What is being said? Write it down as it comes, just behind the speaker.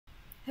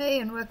Hey,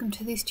 and welcome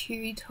to this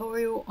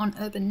tutorial on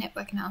urban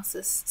network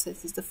analysis. So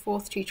this is the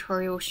fourth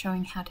tutorial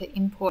showing how to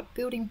import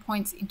building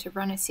points into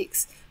Rhino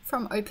 6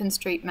 from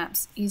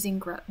OpenStreetMaps using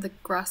the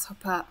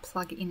Grasshopper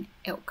plugin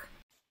Elk.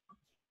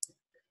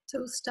 So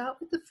we'll start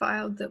with the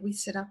file that we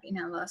set up in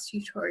our last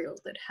tutorial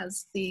that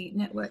has the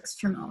networks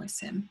from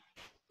OSM.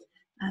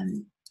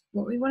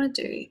 What we want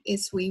to do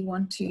is we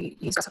want to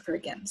use Grasshopper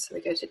again. So we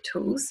go to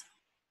Tools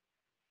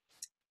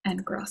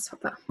and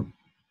Grasshopper.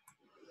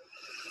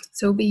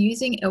 So we'll be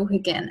using Elk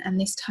again, and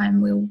this time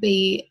we'll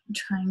be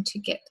trying to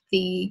get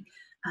the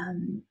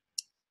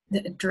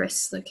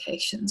address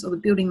locations or the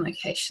building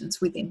locations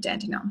within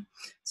Dandenong.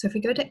 So if we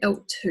go to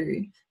Elk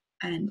 2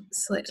 and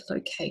select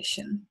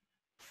location,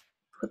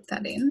 put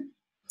that in,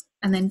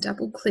 and then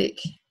double click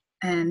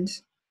and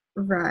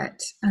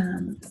write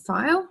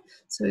file.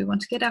 So we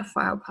want to get our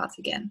file path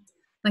again.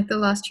 Like the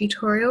last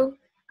tutorial,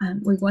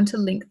 we want to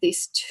link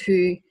this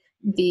to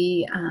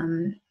the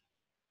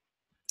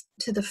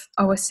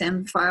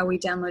OSM file we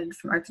downloaded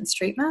from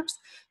OpenStreetMaps.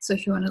 So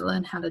if you want to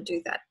learn how to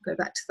do that, go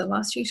back to the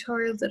last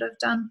tutorial that I've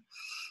done.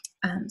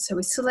 So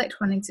we select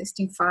one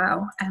existing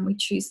file and we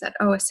choose that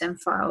OSM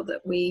file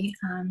that we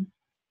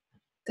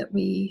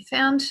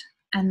found,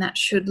 and that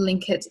should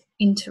link it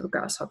into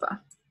Grasshopper.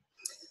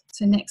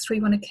 So next we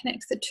want to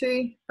connect the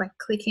two by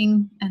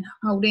clicking and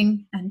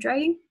holding and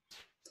dragging,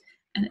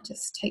 and it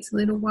just takes a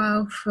little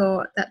while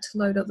for that to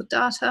load all the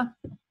data.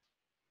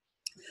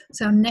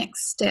 So our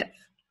next step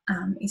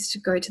is to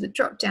go to the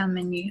drop-down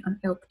menu on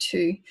Elk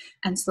 2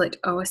 and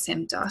select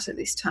OSM data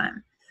this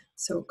time.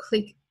 So we'll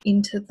click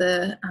into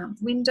the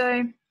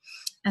window,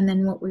 and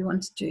then what we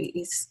want to do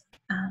is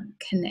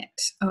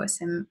connect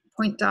OSM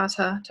point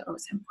data to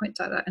OSM point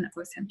data and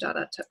OSM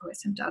data to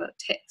OSM data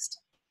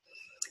text.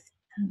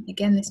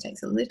 Again, this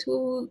takes a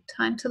little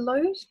time to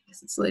load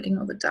because it's loading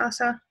all the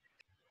data.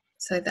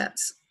 So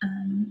that's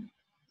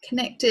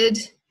connected.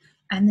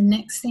 And the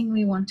next thing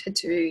we want to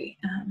do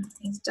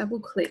is double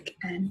click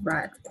and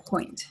write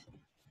point.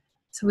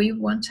 So we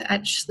want to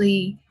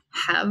actually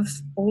have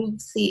all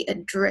of the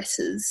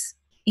addresses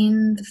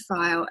in the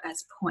file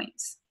as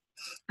points.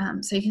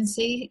 So you can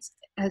see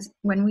as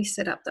when we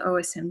set up the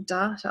OSM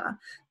data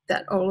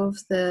that all of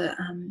the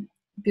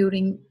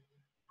building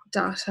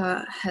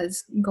data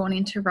has gone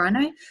into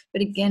Rhino,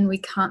 but again we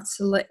can't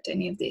select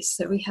any of this,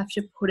 so we have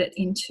to put it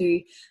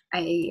into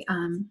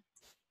an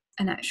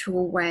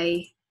actual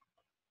way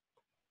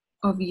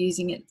of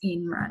using it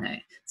in Rhino.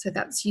 So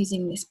that's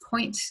using this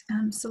point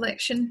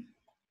selection.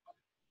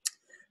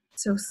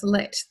 So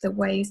select the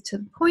ways to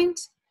the point,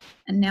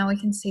 and now we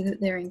can see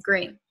that they're in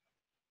green.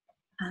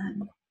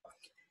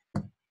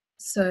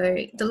 So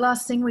the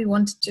last thing we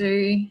want to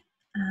do,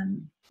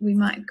 we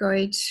might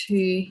go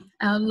to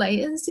our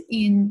layers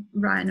in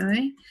Rhino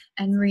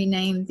and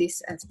rename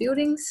this as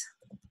buildings.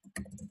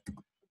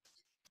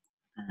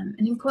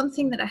 An important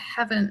thing that I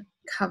haven't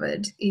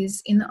covered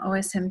is in the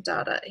OSM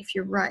data, if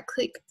you right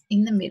click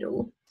in the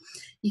middle,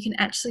 you can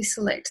actually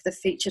select the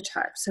feature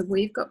type. So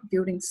we've got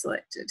building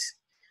selected.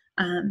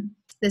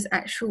 There's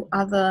actual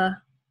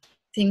other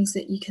things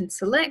that you can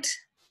select.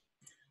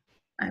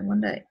 I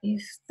wonder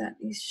if that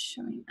is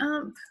showing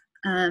up,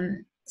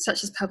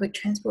 such as public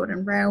transport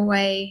and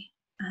railway.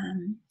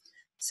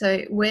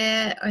 So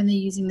we're only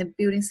using the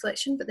building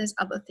selection, but there's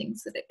other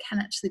things that it can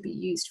actually be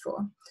used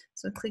for.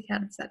 So click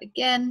out of that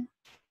again.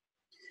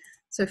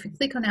 So if we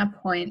click on our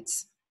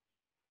points,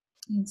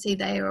 you can see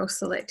they are all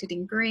selected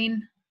in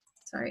green.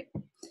 Sorry.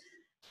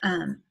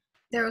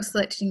 They're all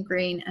selected in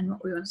green, and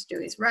what we want to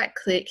do is right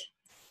click,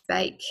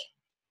 bake,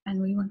 and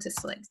we want to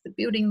select the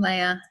building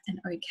layer and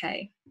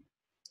OK.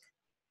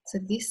 So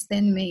this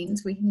then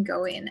means we can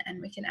go in and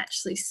we can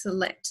actually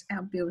select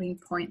our building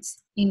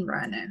points in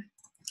Rhino.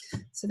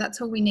 So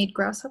that's all we need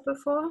Grasshopper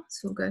for.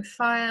 So we'll go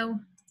File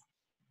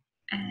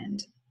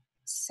and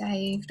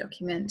Save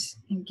Document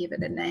and give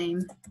it a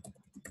name.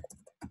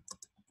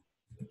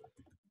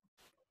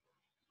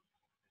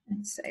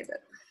 And save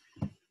it.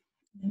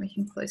 And we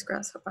can close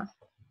Grasshopper.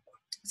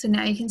 So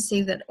now you can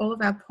see that all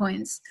of our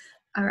points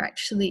are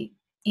actually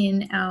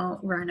in our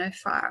Rhino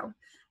file,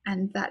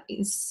 and that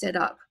is set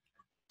up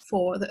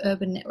for the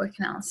urban network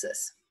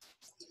analysis.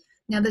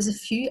 Now there's a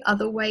few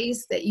other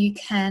ways that you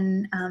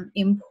can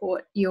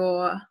import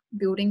your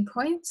building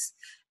points.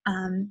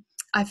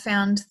 I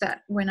found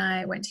that when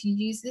I went to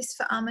use this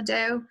for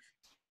Armadale,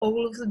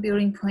 all of the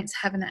building points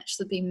haven't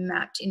actually been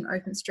mapped in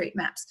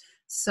OpenStreetMaps.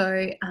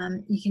 So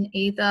you can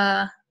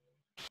either,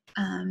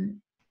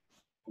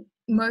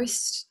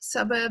 most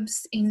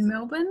suburbs in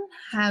Melbourne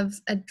have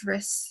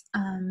address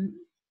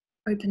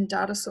open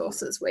data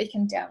sources where you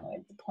can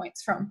download the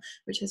points from,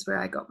 which is where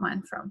I got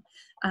mine from.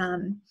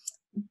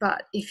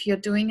 But if you're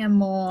doing a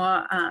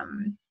more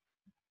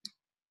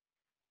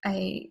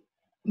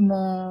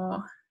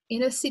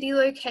inner city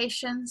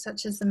location,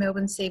 such as the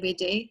Melbourne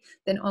CBD,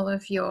 then all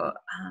of your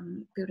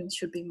buildings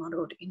should be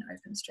modelled in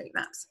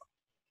OpenStreetMaps.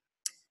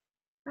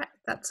 Right,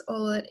 that's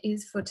all it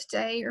is for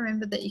today.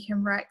 Remember that you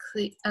can right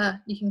click,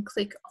 you can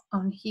click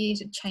on here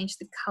to change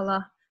the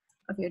colour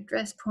of your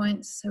address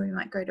points. So we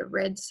might go to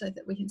red so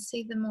that we can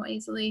see them more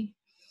easily.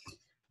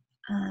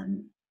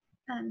 And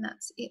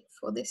that's it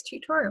for this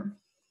tutorial.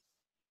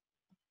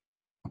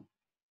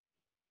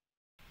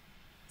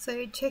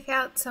 So check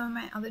out some of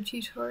my other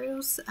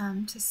tutorials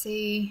to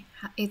see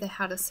either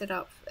how to set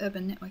up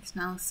urban networks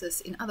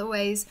analysis in other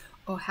ways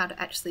or how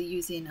to actually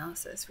use the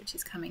analysis, which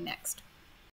is coming next.